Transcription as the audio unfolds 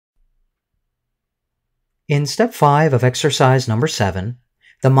In Step 5 of Exercise number 7,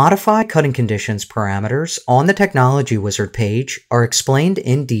 the Modify Cutting Conditions parameters on the Technology Wizard page are explained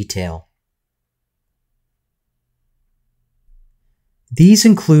in detail. These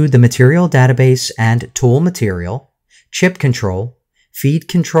include the Material Database and Tool Material, Chip Control, Feed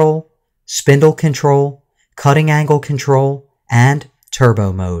Control, Spindle Control, Cutting Angle Control, and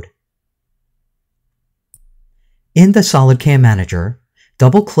Turbo Mode. In the SolidCAM Manager,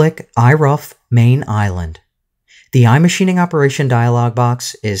 double-click iRough Main Island. The iMachining Operation dialog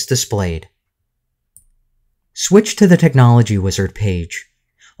box is displayed. Switch to the Technology Wizard page.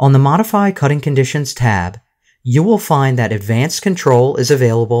 On the Modify Cutting Conditions tab, you will find that Advanced Control is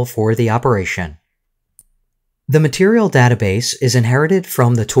available for the operation. The Material Database is inherited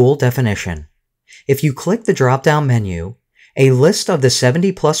from the tool definition. If you click the drop-down menu, a list of the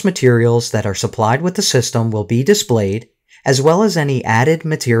 70+ materials that are supplied with the system will be displayed, as well as any added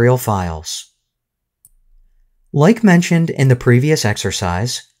material files. Like mentioned in the previous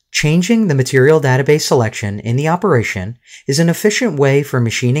exercise, changing the material database selection in the operation is an efficient way for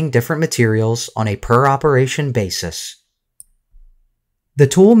machining different materials on a per-operation basis. The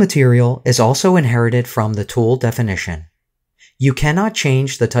tool material is also inherited from the tool definition. You cannot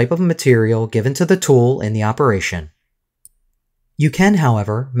change the type of material given to the tool in the operation. You can,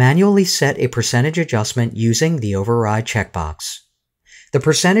 however, manually set a percentage adjustment using the override checkbox. The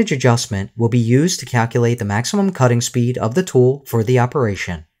percentage adjustment will be used to calculate the maximum cutting speed of the tool for the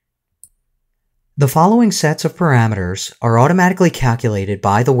operation. The following sets of parameters are automatically calculated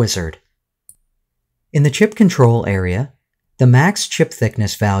by the wizard. In the chip control area, the max chip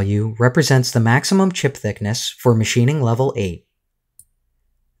thickness value represents the maximum chip thickness for machining level 8.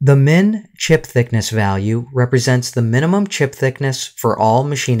 The min chip thickness value represents the minimum chip thickness for all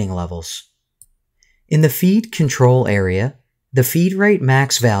machining levels. In the feed control area, the feed rate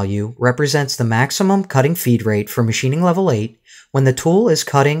max value represents the maximum cutting feed rate for machining level 8 when the tool is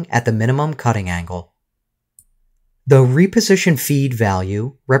cutting at the minimum cutting angle. The reposition feed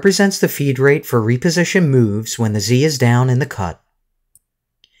value represents the feed rate for reposition moves when the Z is down in the cut.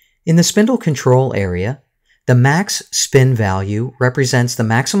 In the spindle control area, the max spin value represents the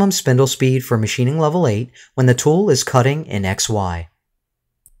maximum spindle speed for machining level 8 when the tool is cutting in XY.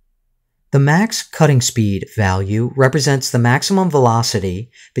 The max cutting speed value represents the maximum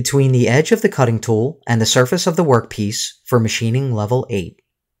velocity between the edge of the cutting tool and the surface of the workpiece for machining level 8.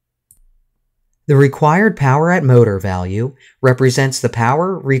 The required power at motor value represents the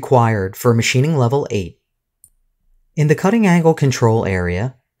power required for machining level 8. In the cutting angle control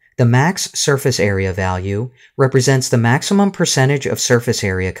area, the max surface area value represents the maximum percentage of surface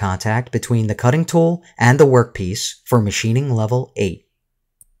area contact between the cutting tool and the workpiece for machining level 8.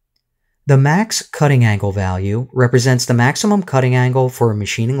 The max cutting angle value represents the maximum cutting angle for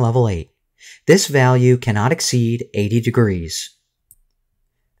machining level 8. This value cannot exceed 80 degrees.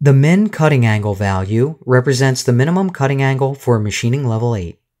 The min cutting angle value represents the minimum cutting angle for machining level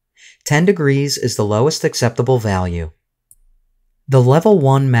 8. 10 degrees is the lowest acceptable value. The level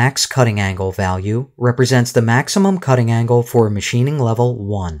 1 max cutting angle value represents the maximum cutting angle for machining level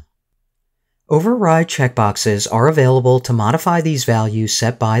 1. Override checkboxes are available to modify these values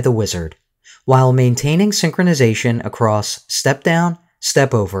set by the wizard, while maintaining synchronization across step down,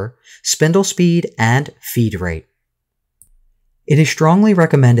 step over, spindle speed, and feed rate. It is strongly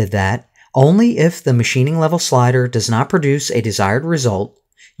recommended that, only if the machining level slider does not produce a desired result,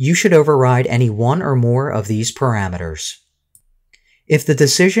 you should override any one or more of these parameters. If the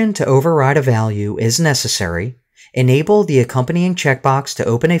decision to override a value is necessary, enable the accompanying checkbox to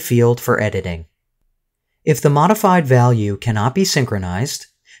open a field for editing. If the modified value cannot be synchronized,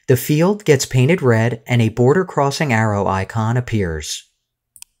 the field gets painted red and a border crossing arrow icon appears.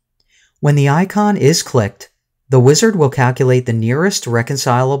 When the icon is clicked, the wizard will calculate the nearest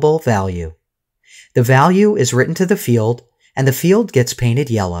reconcilable value. The value is written to the field, and the field gets painted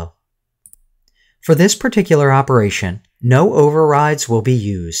yellow. For this particular operation, no overrides will be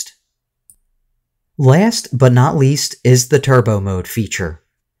used. Last but not least is the Turbo Mode feature.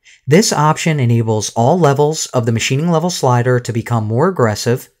 This option enables all levels of the machining level slider to become more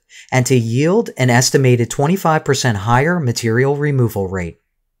aggressive and to yield an estimated 25% higher material removal rate.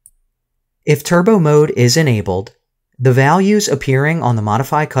 If Turbo Mode is enabled, the values appearing on the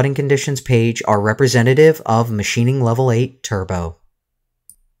Modify Cutting Conditions page are representative of machining level 8 Turbo.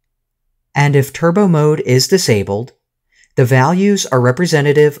 And if Turbo Mode is disabled, the values are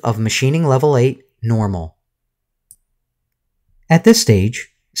representative of machining level 8 Normal. At this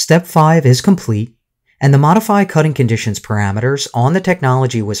stage, Step 5 is complete, and the Modify Cutting Conditions parameters on the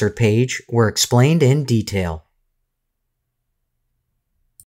Technology Wizard page were explained in detail.